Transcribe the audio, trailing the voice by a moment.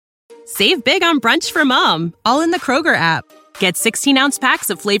Save big on brunch for mom, all in the Kroger app. Get 16-ounce packs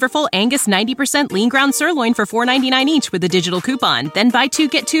of flavorful Angus 90% lean ground sirloin for $4.99 each with a digital coupon. Then buy 2,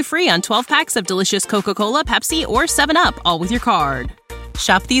 get 2 free on 12 packs of delicious Coca-Cola, Pepsi, or 7-Up, all with your card.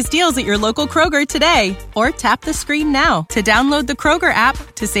 Shop these deals at your local Kroger today, or tap the screen now to download the Kroger app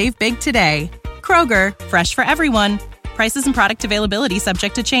to save big today. Kroger, fresh for everyone. Prices and product availability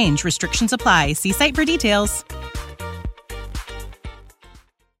subject to change. Restrictions apply. See site for details.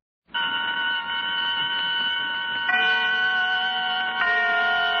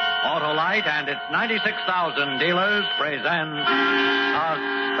 Autolite and its 96,000 dealers present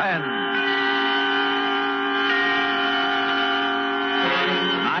Suspense.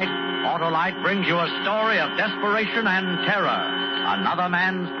 Tonight, Autolite brings you a story of desperation and terror. Another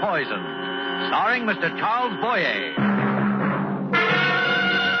Man's Poison. Starring Mr. Charles Boyer.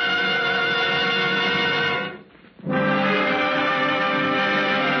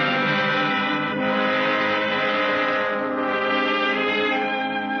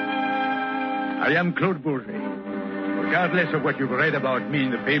 I am Claude Bourget. Regardless of what you've read about me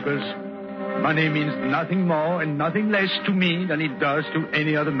in the papers, money means nothing more and nothing less to me than it does to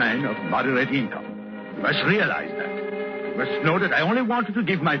any other man of moderate income. You must realize that. You must know that I only wanted to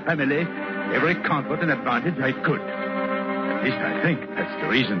give my family every comfort and advantage I could. At least I think that's the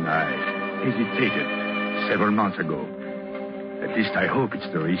reason I hesitated several months ago. At least I hope it's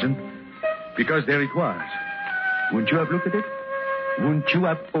the reason. Because there it was. Wouldn't you have looked at it? Wouldn't you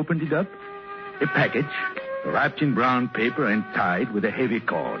have opened it up? A package, wrapped in brown paper and tied with a heavy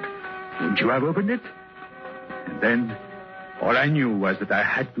cord. Wouldn't you have opened it? And then, all I knew was that I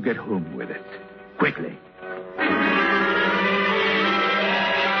had to get home with it. Quickly.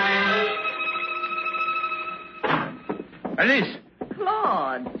 Alice!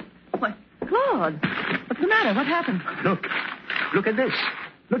 Claude! What? Claude! What's the matter? What happened? Look at this.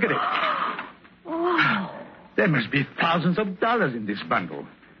 Look at it. Oh. There must be thousands of dollars in this bundle.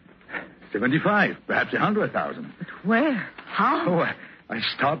 75, perhaps 100,000. But where? How? Oh, I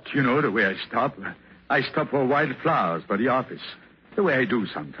stopped, you know, the way I stop. I stopped for wild flowers for the office. The way I do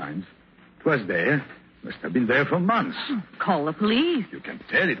sometimes. It was there. Must have been there for months. Call the police. You can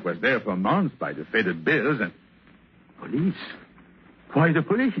tell it was there for months by the faded bills and... Police? Why the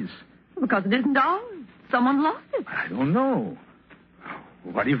police? Because it isn't ours. Someone lost it. I don't know.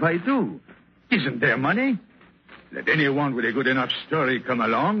 What if I do? Isn't there money? Let anyone with a good enough story come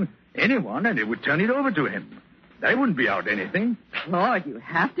along... Anyone, and they would turn it over to him. They wouldn't be out anything. Claude, you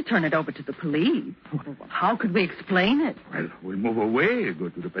have to turn it over to the police. How could we explain it? Well, we'll move away, go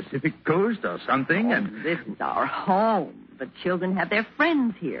to the Pacific coast or something, and... This is our home. The children have their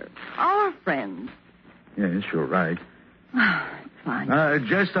friends here. Our friends. Yes, you're right. It's fine.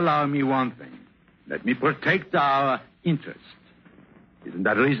 Just allow me one thing. Let me protect our interest. Isn't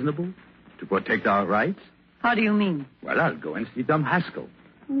that reasonable? To protect our rights? How do you mean? Well, I'll go and see Tom Haskell.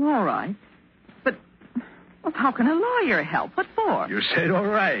 All right. But well, how can a lawyer help? What for? You said all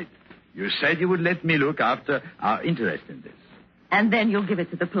right. You said you would let me look after our interest in this. And then you'll give it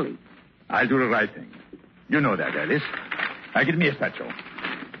to the police. I'll do the right thing. You know that, Alice. Now, give me a satchel.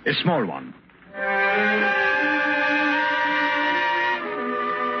 A small one.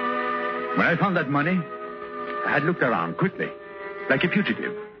 When I found that money, I had looked around quickly, like a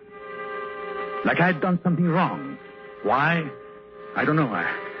fugitive. Like I had done something wrong. Why? I don't know. I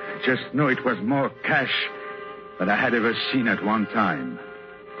just know it was more cash than I had ever seen at one time.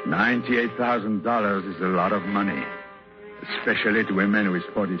 $98,000 is a lot of money, especially to a man who is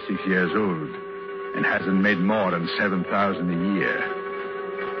 46 years old and hasn't made more than $7,000 a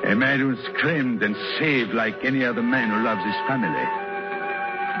year. A man who's screamed and saved like any other man who loves his family.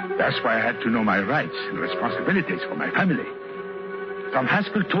 That's why I had to know my rights and responsibilities for my family. Tom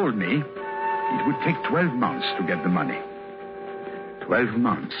Haskell told me it would take 12 months to get the money. 12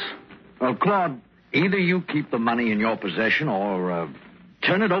 months. Well, Claude, either you keep the money in your possession or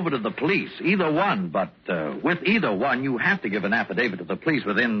turn it over to the police. Either one, but with either one, you have to give an affidavit to the police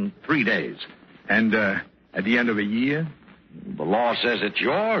within 3 days. And at the end of a year? The law says it's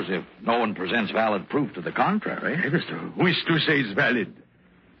yours if no one presents valid proof to the contrary. Hey, mister, who is to say it's valid?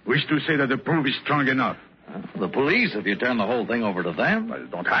 Who is to say that the proof is strong enough? The police, if you turn the whole thing over to them. Well,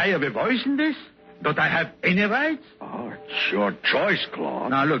 don't I have a voice in this? Don't I have any rights? Oh, it's your choice, Claude.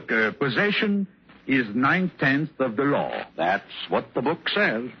 Now, look, possession is 9/10 of the law. That's what the book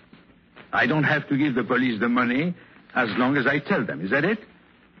says. I don't have to give the police the money as long as I tell them. Is that it?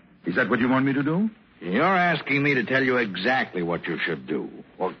 Is that what you want me to do? You're asking me to tell you exactly what you should do.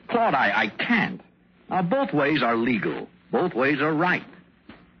 Well, Claude, I can't. Now, both ways are legal. Both ways are right.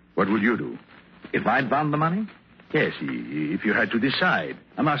 What would you do? If I'd found the money, Yes, if you had to decide.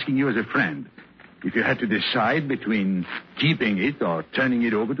 I'm asking you as a friend. If you had to decide between keeping it or turning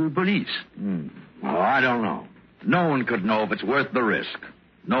it over to the police. Oh, I don't know. No one could know if it's worth the risk.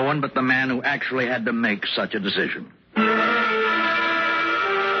 No one but the man who actually had to make such a decision.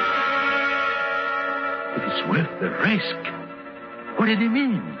 It is worth the risk. What did he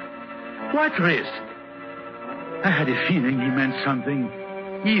mean? What risk? I had a feeling he meant something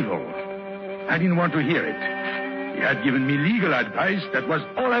evil. I didn't want to hear it. He had given me legal advice. That was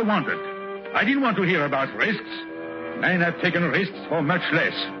all I wanted. I didn't want to hear about risks. Men have taken risks for much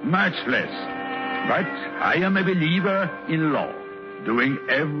less. But I am a believer in law, doing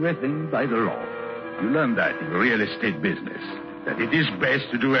everything by the law. You learn that in the real estate business, that it is best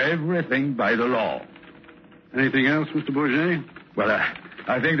to do everything by the law. Anything else, Mr. Bourget? Well,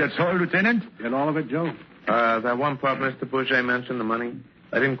 I think that's all, Lieutenant. Get all of it, Joe? That one part Mr. Bourget mentioned, the money,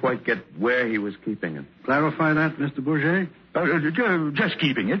 I didn't quite get where he was keeping it. Clarify that, Mr. Bourget? Just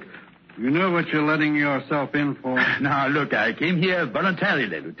keeping it. You know what you're letting yourself in for? Now, look, I came here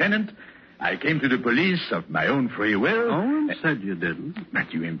voluntarily, Lieutenant. I came to the police of my own free will. No one said you didn't.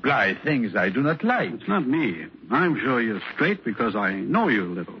 But you imply things I do not like. It's not me. I'm sure you're straight because I know you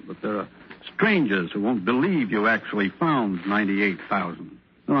a little, but there are strangers who won't believe you actually found $98,000.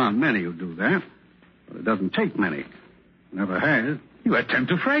 There aren't many who do that, but it doesn't take many. Never has. You attempt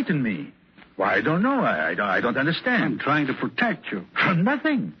to frighten me. Why, I don't know. I don't understand. I'm trying to protect you. From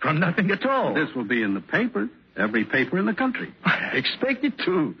nothing. From nothing at all. This will be in the papers. Every paper in the country. I expect it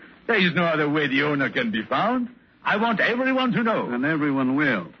to. There is no other way the owner can be found. I want everyone to know. And everyone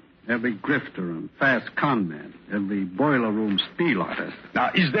will. Every grifter and fast con man. Every boiler room spiel artist.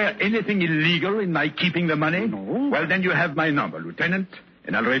 Now, is there anything illegal in my keeping the money? No. Well, then you have my number, Lieutenant,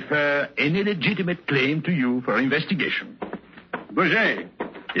 and I'll refer any legitimate claim to you for investigation. Bourget.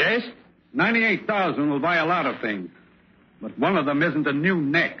 Yes? 98,000 will buy a lot of things, but one of them isn't a new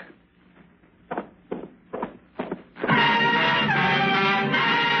neck.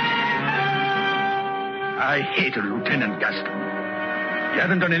 I hated Lieutenant Gaston. He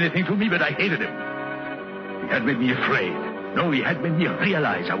hadn't done anything to me, but I hated him. He had made me afraid. No, he had made me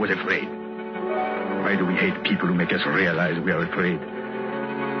realize I was afraid. Why do we hate people who make us realize we are afraid?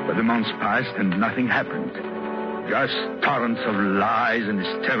 But the months passed and nothing happened. Just torrents of lies and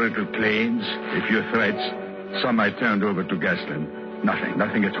hysterical claims, a few threats. Some I turned over to Gaston.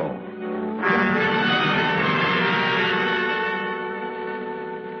 Nothing at all.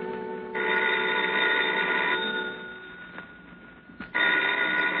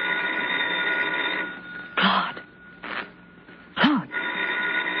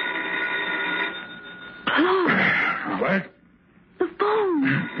 What? The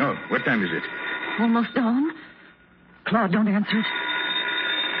phone. Oh, what time is it? Almost dawn. Claude, don't answer it.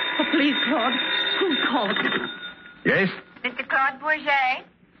 Oh, please, Claude. Who's calling? Yes? Mr. Claude Bourget,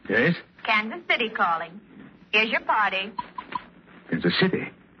 Yes? Kansas City calling. Here's your party. Kansas City.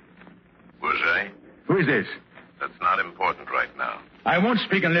 Bourget, Who is this? that's not important right now. I won't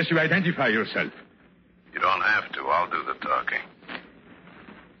speak unless you identify yourself. You don't have to. I'll do the talking.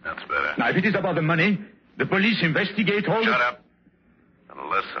 That's better. Now, if it is about the money, the police investigate all Shut up and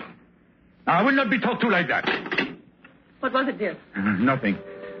listen. Now, I will not be talked to like that. What was it, dear? Nothing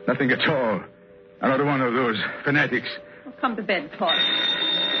at all. Another one of those fanatics. Oh, come to bed, Claude.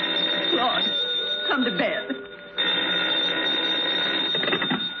 Claude, come to bed.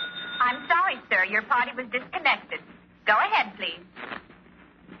 I'm sorry, sir. Your party was disconnected. Go ahead, please.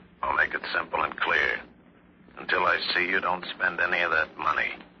 I'll make it simple and clear. Until I see you, don't spend any of that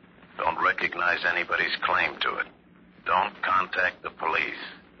money. Don't recognize anybody's claim to it. Don't contact the police.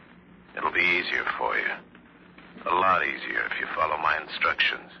 It'll be easier for you. A lot easier if you follow my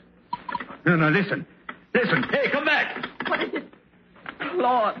instructions. No, listen. Hey, come back. What is it?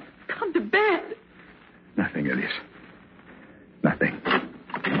 Claude, come to bed. Nothing, Elise. Nothing.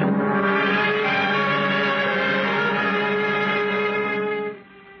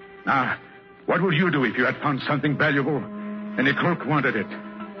 Now, what would you do if you had found something valuable and a clerk wanted it?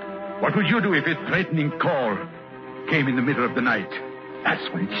 What would you do if a threatening call came in the middle of the night? That's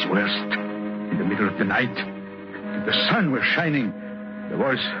when it's worst. In the middle of the night. If the sun were shining, the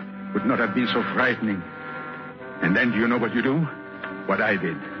voice would not have been so frightening. And then do you know what you do? What I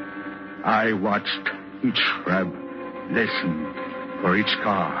did. I watched each shrub, listened for each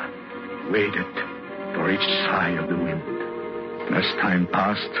car, waited for each sigh of the wind. As time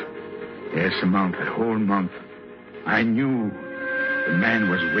passed, yes, a month, a whole month, I knew the man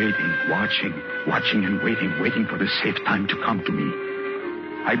was waiting, watching and waiting for the safe time to come to me.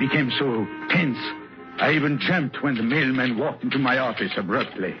 I became so tense, I even jumped when the mailman walked into my office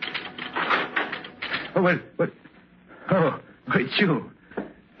abruptly. Oh, well, Oh, it's you.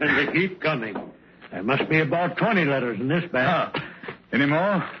 And they keep coming. There must be about 20 letters in this bag. Any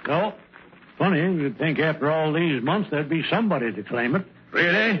more? No. Funny, you'd think after all these months there'd be somebody to claim it.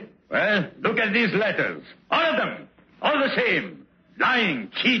 Really? Well, look at these letters. All of them. All the same.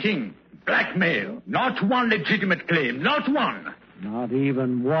 Lying, cheating, blackmail. Not one legitimate claim. Not one. Not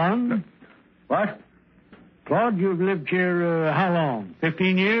even one? What? Claude, you've lived here how long?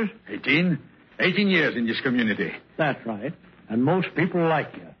 15 years? 18 years in this community. That's right. And most people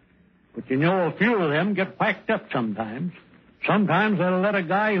like you. But you know, a few of them get whacked up sometimes. Sometimes they'll let a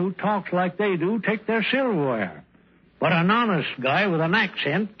guy who talks like they do take their silverware. But an honest guy with an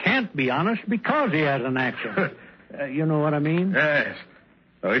accent can't be honest because he has an accent. You know what I mean? Yes.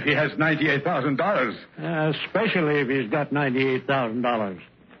 So if he has $98,000. Especially if he's got $98,000.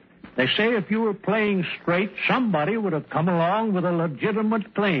 They say if you were playing straight, somebody would have come along with a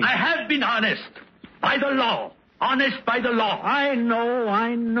legitimate claim. I have been honest. By the law. Honest by the law. I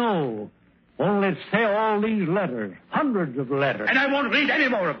know. Only say all these letters. Hundreds of letters. And I won't read any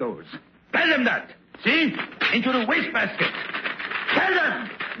more of those. Tell them that. See? Into the wastebasket. Tell them!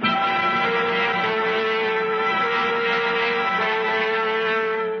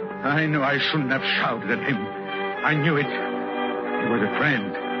 I knew I shouldn't have shouted at him. I knew it. He was a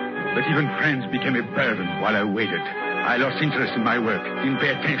friend. But even friends became a burden while I waited. I lost interest in my work, didn't pay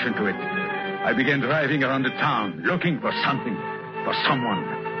attention to it. I began driving around the town, looking for something, for someone.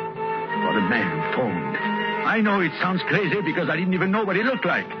 For the man who phoned. I know it sounds crazy because I didn't even know what he looked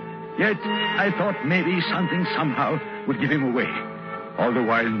like. Yet I thought maybe something somehow would give him away. All the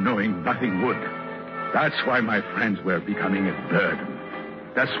while knowing nothing would. That's why my friends were becoming a burden.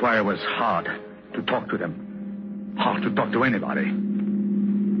 That's why it was hard to talk to them. Hard to talk to anybody.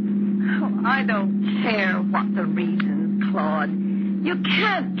 Oh, I don't care what the reasons, Claude. You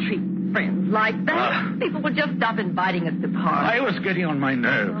can't treat friends like that. People will just stop inviting us to parties. I was getting on my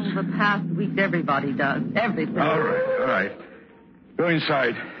nerves. Oh, the past weeks, everybody does. Everything. All right. Go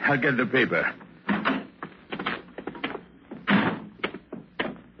inside. I'll get the paper.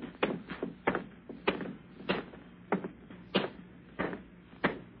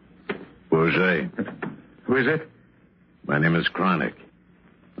 Bourget. Who is it? My name is Chronic.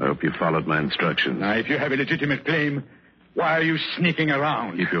 I hope you followed my instructions. Now, if you have a legitimate claim, why are you sneaking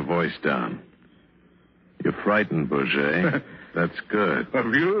around? Keep your voice down. You're frightened, Bourget. That's good.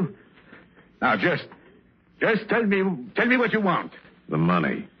 Of you? Now, just tell me what you want. The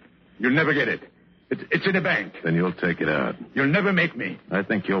money. You'll never get it. It's in a bank. Then you'll take it out. You'll never make me. I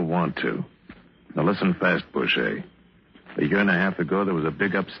think you'll want to. Now listen fast, Bourget. A year and a half ago, there was a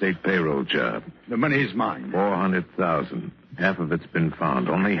big upstate payroll job. The money is mine. 400,000. Half of it's been found.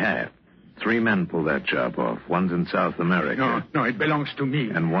 Only half. 3 men pulled that job off. One's in South America. No, it belongs to me.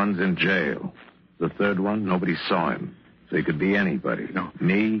 And one's in jail. The third one, nobody saw him. So he could be anybody. No.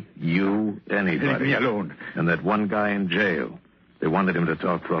 Me, you, anybody. Leave me alone. And that one guy in jail. They wanted him to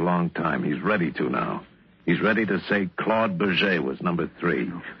talk for a long time. He's ready to now. He's ready to say Claude Bourget was number 3.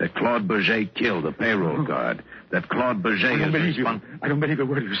 No. That Claude Bourget killed the payroll guard. That Claude Bourget I don't believe you. responsible. I don't believe a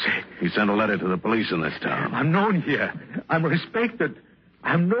word you say. He sent a letter to the police in this town. I'm known here. I'm respected.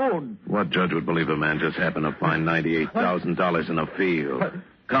 I'm known. What judge would believe a man just happened to find $98,000 in a field?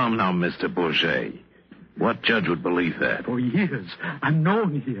 Come now, Mr. Bourget. What judge would believe that? For years, I'm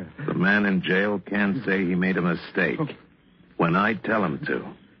known here. The man in jail can't say he made a mistake. When I tell him to.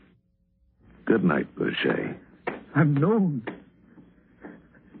 Good night, Bourget. I'm known.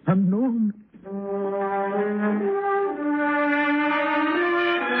 I'm known.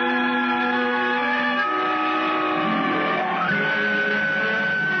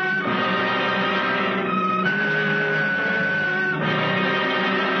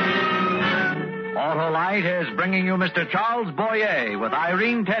 Autolite is bringing you Mr. Charles Boyer with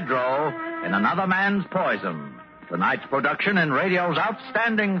Irene Tedrow in Another Man's Poison. Tonight's production in radio's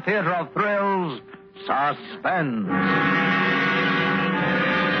outstanding theater of thrills, Suspense.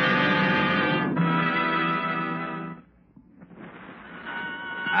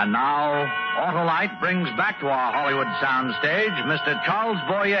 And now, Autolite brings back to our Hollywood soundstage Mr. Charles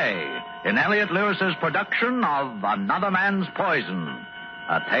Boyer in Elliot Lewis's production of Another Man's Poison,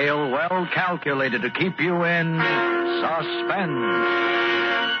 a tale well calculated to keep you in suspense.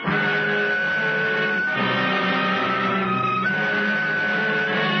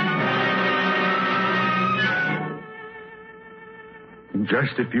 In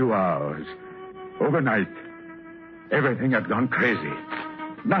just a few hours, overnight, everything had gone crazy.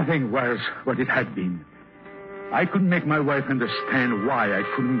 Nothing was what it had been. I couldn't make my wife understand why I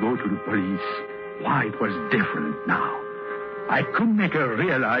couldn't go to the police, why it was different now. I couldn't make her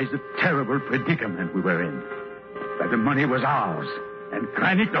realize the terrible predicament we were in. that the money was ours, and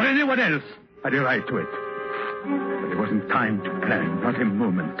Kranich or anyone else had a right to it. But there wasn't time to plan, not a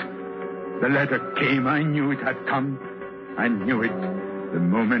moment. The letter came. I knew it had come. I knew it the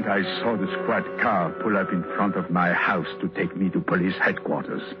moment I saw the squad car pull up in front of my house to take me to police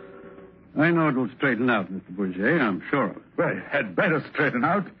headquarters. I know it will straighten out, Mr. Bourget, I'm sure of it. Well, it had better straighten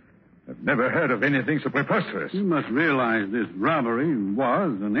out. I've never heard of anything so preposterous. You must realize this robbery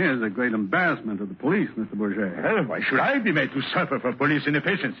was and is a great embarrassment to the police, Mr. Bourget. Well, why should I be made to suffer for police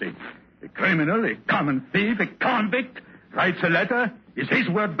inefficiency? A criminal, a common thief, a convict writes a letter. Is his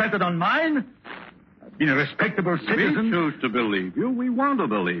word better than mine? I've been a respectable citizen. We choose to believe you. We want to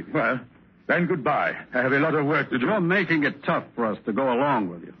believe you. Well, then goodbye. I have a lot of work to do. You're making it tough for us to go along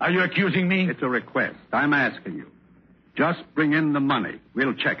with you. Are you accusing me? It's a request. I'm asking you. Just bring in the money.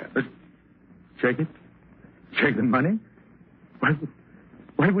 We'll check it. Check it? Check the money?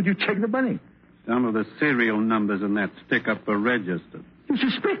 Why would you check the money? Some of the serial numbers in that stick-up are registered. You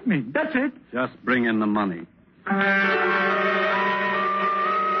suspect me. That's it. Just bring in the money.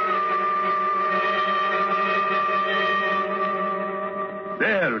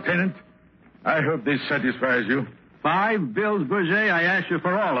 There, Lieutenant. I hope this satisfies you. 5 bills, Bourget. I ask you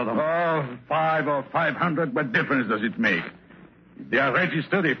for all of them. Oh, 5 or 500, what difference does it make? If they are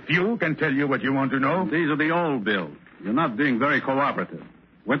registered, a few can tell you what you want to know. These are the old bills. You're not being very cooperative.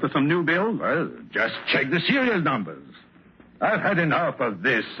 Went to some new bills? Well, just check the serial numbers. I've had enough of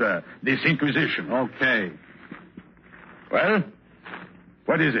this inquisition. Okay. Well,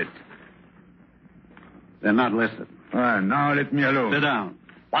 what is it? They're not listed. Now let me alone. Sit down.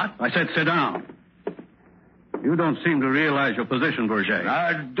 What? I said sit down. You don't seem to realize your position,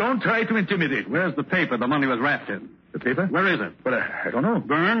 Bourget. Don't try to intimidate. Where's the paper the money was wrapped in? The paper? Where is it? Well, I don't know.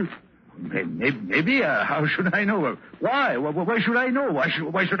 Burned? Maybe. How should I know? Why? Why should I know?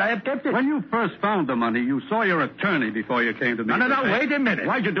 Why should I have kept it? When you first found the money, you saw your attorney before you came to me. No, wait a minute.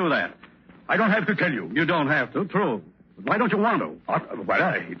 Why'd you do that? I don't have to tell you. You don't have to, true. Why don't you want to?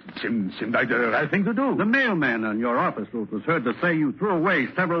 It seemed like the right thing to do. The mailman on your office route was heard to say you threw away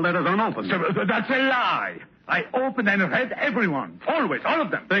several letters unopened. That's a lie. I opened and read everyone. Always. All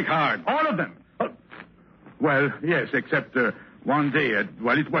of them. Think hard. All of them. Well, yes, except one day. It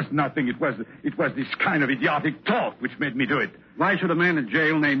was nothing. It was this kind of idiotic talk which made me do it. Why should a man in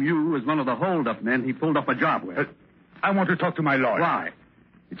jail name you as one of the hold-up men he pulled up a job with? I want to talk to my lawyer. Why?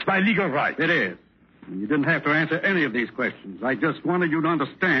 It's my legal right. It is. You didn't have to answer any of these questions. I just wanted you to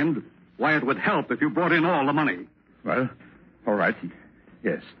understand why it would help if you brought in all the money. Well, all right.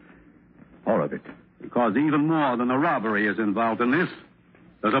 Yes. All of it. Because even more than a robbery is involved in this,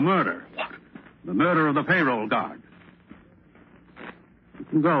 there's a murder. What? The murder of the payroll guard. You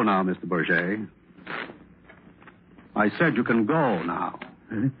can go now, Mr. Bourget. I said you can go now.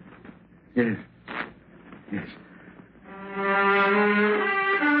 Huh? Yes. Yes.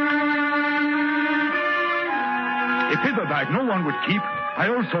 A paper bag no one would keep, I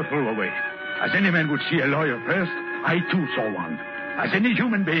also threw away. As any man would see a lawyer first, I too saw one. As any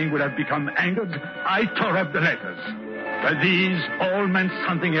human being would have become angered, I tore up the letters. But these all meant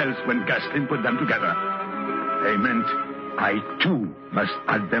something else when Gaston put them together. They meant I too must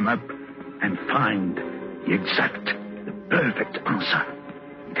add them up and find the exact, the perfect answer.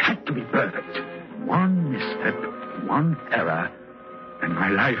 It had to be perfect. One misstep, one error, and my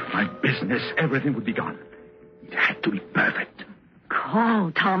life, my business, everything would be gone. It had to be perfect.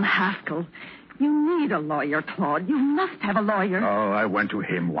 Call Tom Haskell. You need a lawyer, Claude. You must have a lawyer. Oh, I went to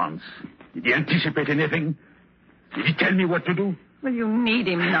him once. Did he anticipate anything? Did he tell me what to do? Well, you need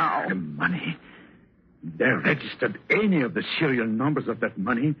him now. The money. They registered any of the serial numbers of that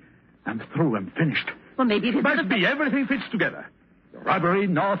money. I'm through. I'm finished. Well, maybe it Must be. Everything fits together. The robbery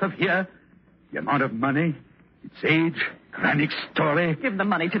north of here, the amount of money, its age, Kranich's story. Give the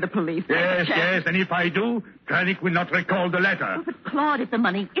money to the police. Yes, and if I do, Kranich will not recall the letter. Oh, but, Claude, if the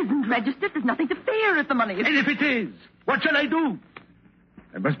money isn't registered, there's nothing to fear if the money is... And if it is, what shall I do?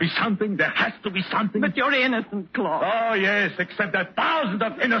 There must be something. There has to be something. But you're innocent, Claude. Oh, yes, except that thousands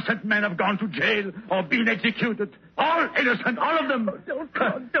of innocent men have gone to jail or been executed. All innocent, all of them. Oh, don't,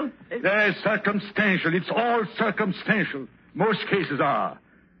 Claude, don't say that. They're circumstantial. It's all circumstantial. Most cases are.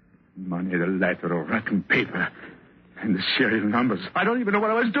 Money, the letter, or rotten paper. And the serial numbers. I don't even know what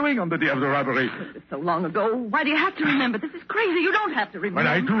I was doing on the day of the robbery. It was so long ago. Why do you have to remember? This is crazy. You don't have to remember. But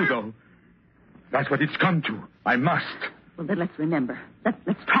I do, though. That's what it's come to. I must. Well, then let's remember.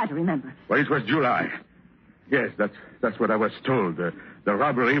 Let's try to remember. Well, it was July. Yes, that's what I was told. The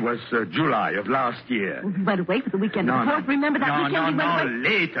robbery was July of last year. Well, you went away for the weekend. No, before. Remember that weekend you went away?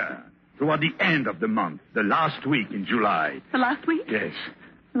 Later. Toward the end of the month. The last week in July. The last week? Yes.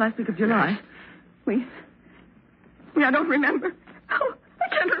 The last week of July. Yes. I don't remember. Oh, I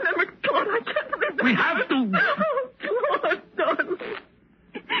can't remember, Claude. I can't remember. We have to. Oh, Claude, darling.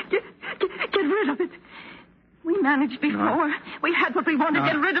 Get rid of it. We managed before. No. We had what we wanted. No.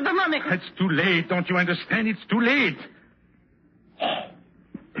 Get rid of the money. It's too late. Don't you understand? It's too late.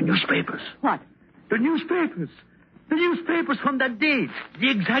 The newspapers. What? The newspapers. The newspapers from that date. The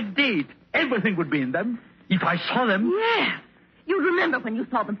exact date. Everything would be in them. If I saw them... Yes. You'd remember when you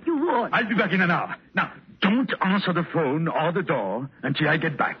saw them. You would. I'll be back in an hour. Now, don't answer the phone or the door until I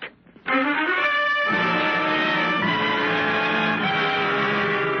get back.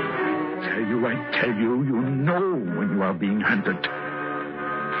 I tell you, you know when you are being hunted.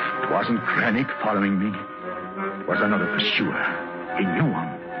 It wasn't Krennic following me. It was another pursuer. He knew him.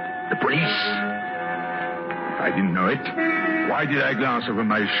 The police. If I didn't know it, why did I glance over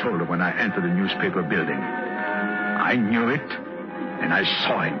my shoulder when I entered the newspaper building? I knew it, and I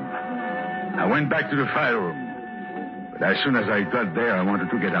saw him. I went back to the file room. But as soon as I got there, I wanted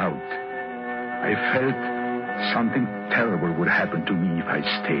to get out. I felt something terrible would happen to me if I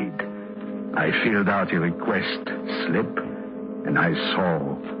stayed. I filled out a request slip, and I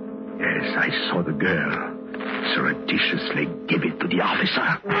saw the girl surreptitiously give it to the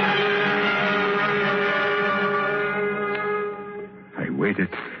officer. I waited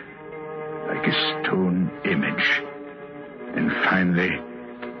like a stone image. And finally,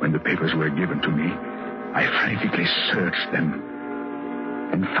 when the papers were given to me, I frantically searched them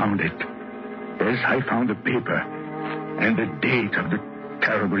and found it. Yes, I found the paper and the date of the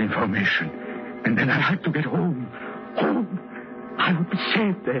terrible information. And then I had to get home. Home. I would be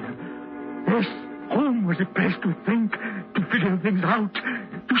safe there. Yes, home was a place to think, to figure things out,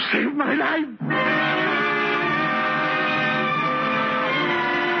 to save my life.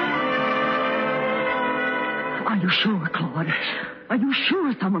 Are you sure, Claude? Are you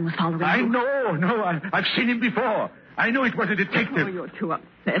sure someone was following you? I know. I've seen him before. I know it was a detective. Oh, you're too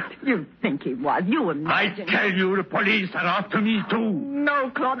upset. You think he was. You imagine. I tell you, the police are after me, too. No,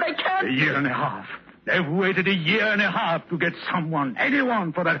 Claude, they can't. A year and a half. They've waited a year and a half to get someone,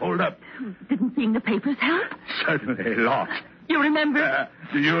 anyone, for that holdup. Didn't seeing the papers help? Certainly, a lot. You remember?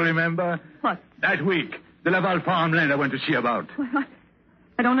 Do you remember? What? That week, the Laval farmland I went to see about. Well,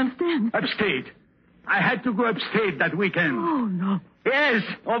 I don't understand. Upstate. I had to go upstate that weekend. Oh, no. Yes,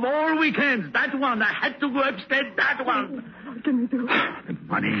 of all weekends, that one. I had to go upstate, that one. What can we do?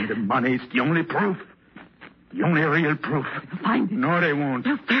 The money is the only proof. The only real proof. They'll find it. No, they won't.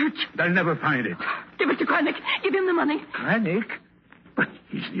 They'll search. They'll never find it. Give it to Krennic. Give him the money. Krennic? But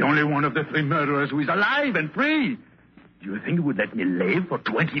he's the only one of the three murderers who is alive and free. Do you think he would let me live for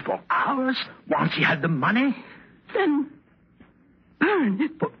 24 hours once he had the money? Then burn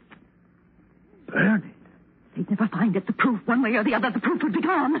it. Burn it? They'd never find it. The proof, one way or the other, the proof would be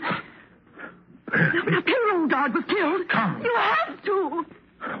gone. Burn it? The payroll guard was killed. Come. You have to.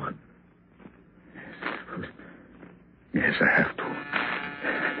 Yes, I have to.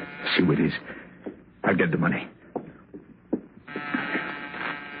 See what it is. I'll get the money.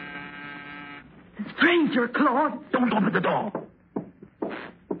 The stranger, Claude. Don't open the door.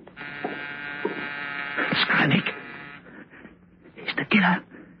 It's Krennic. He's the killer.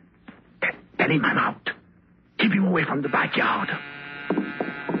 Tell him I'm out. Keep him away from the backyard.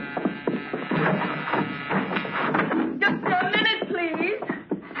 Just a minute, please.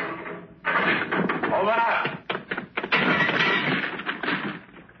 Over.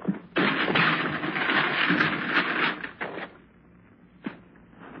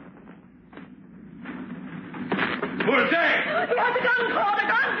 Who's there? He has a gun, Claude, a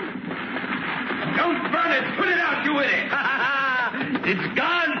gun. Don't burn it. Put it out, you idiot. It's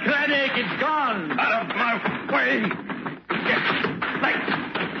gone, Krennic. It's gone. Out of my way. Let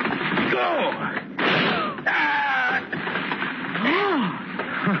go.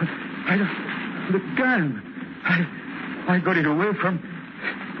 The gun. I got it away from...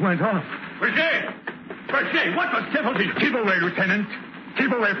 It went off. Berger! Berger, what the devil did... Keep away, Lieutenant.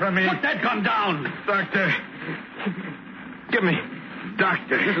 Keep away from me. Put that gun down. Doctor. Give me.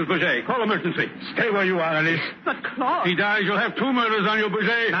 Doctor. This is Berger. Call emergency. Stay where you are, Alice. But, Claude... He dies, you'll have 2 murders on you,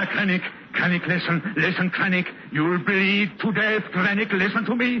 Berger. Now, Krennic. Krennic, listen. Listen, Krennic. You'll bleed to death. Krennic, listen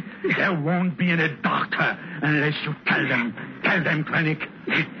to me. There won't be any doctor unless you tell them. Tell them, Krennic.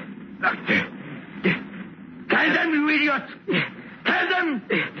 Doctor. Tell them, you idiot. Tell them.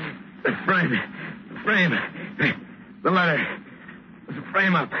 The frame. The letter. The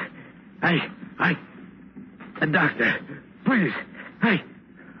frame up. The doctor. Please.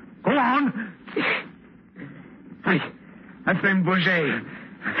 Go on. I'm Berger.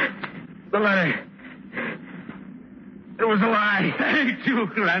 The letter. It was a lie. Thank you,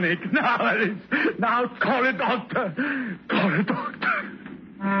 Granite. Now call a doctor. Call a doctor.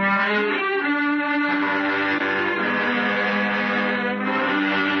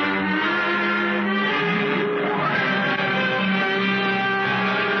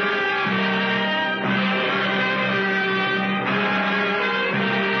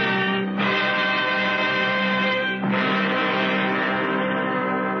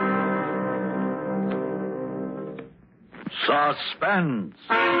 Suspense.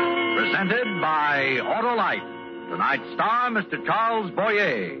 Presented by Autolite. Tonight's star, Mr. Charles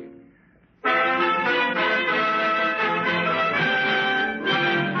Boyer.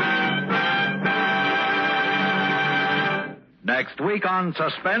 Next week on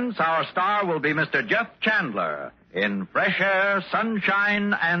Suspense, our star will be Mr. Jeff Chandler in Fresh Air,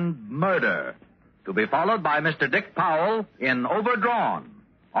 Sunshine, and Murder. To be followed by Mr. Dick Powell in Overdrawn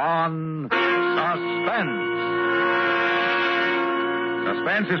on Suspense.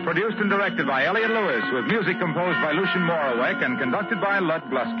 Suspense is produced and directed by Elliot Lewis, with music composed by Lucien Moraweck and conducted by Lud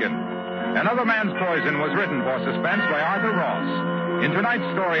Gluskin. Another Man's Poison was written for Suspense by Arthur Ross. In tonight's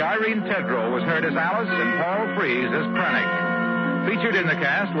story, Irene Tedrow was heard as Alice and Paul Frees as Krennic. Featured in the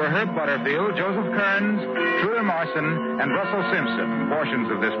cast were Herb Butterfield, Joseph Kearns, Truder Marson, and Russell Simpson. Portions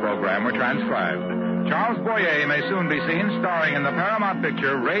of this program were transcribed. Charles Boyer may soon be seen starring in the Paramount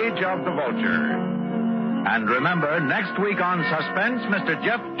picture Rage of the Vulture. And remember, next week on Suspense, Mr.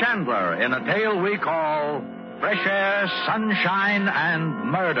 Jeff Chandler in a tale we call Fresh Air, Sunshine, and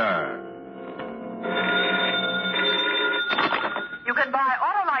Murder. You can buy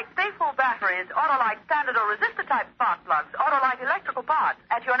Autolite Faithful batteries, Autolite standard or resistor-type spark plugs, Autolite electrical parts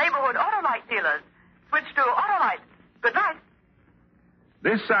at your neighborhood Autolite dealers. Switch to Autolite. Good night.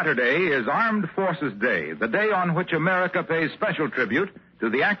 This Saturday is Armed Forces Day, the day on which America pays special tribute to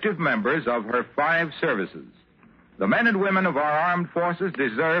the active members of her 5 services. The men and women of our armed forces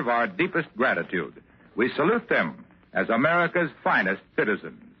deserve our deepest gratitude. We salute them as America's finest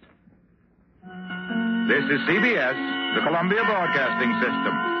citizens. This is CBS, the Columbia Broadcasting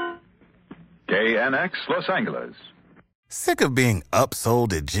System. KNX, Los Angeles. Sick of being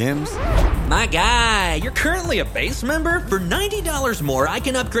upsold at gyms? My guy, you're currently a base member? For $90 more, I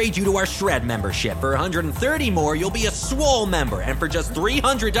can upgrade you to our Shred membership. For $130 more, you'll be a Swole member. And for just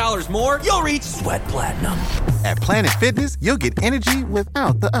 $300 more, you'll reach Sweat Platinum. At Planet Fitness, you'll get energy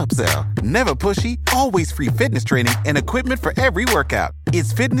without the upsell. Never pushy, always free fitness training and equipment for every workout.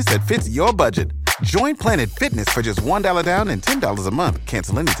 It's fitness that fits your budget. Join Planet Fitness for just $1 down and $10 a month.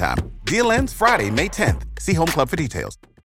 Cancel anytime. Deal ends Friday, May 10th. See Home Club for details.